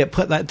don't forget,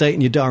 put that date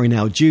in your diary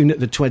now, June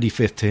the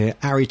 25th here,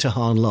 Ari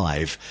Tahan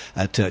live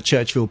at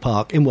Churchville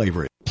Park in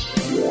Waverley.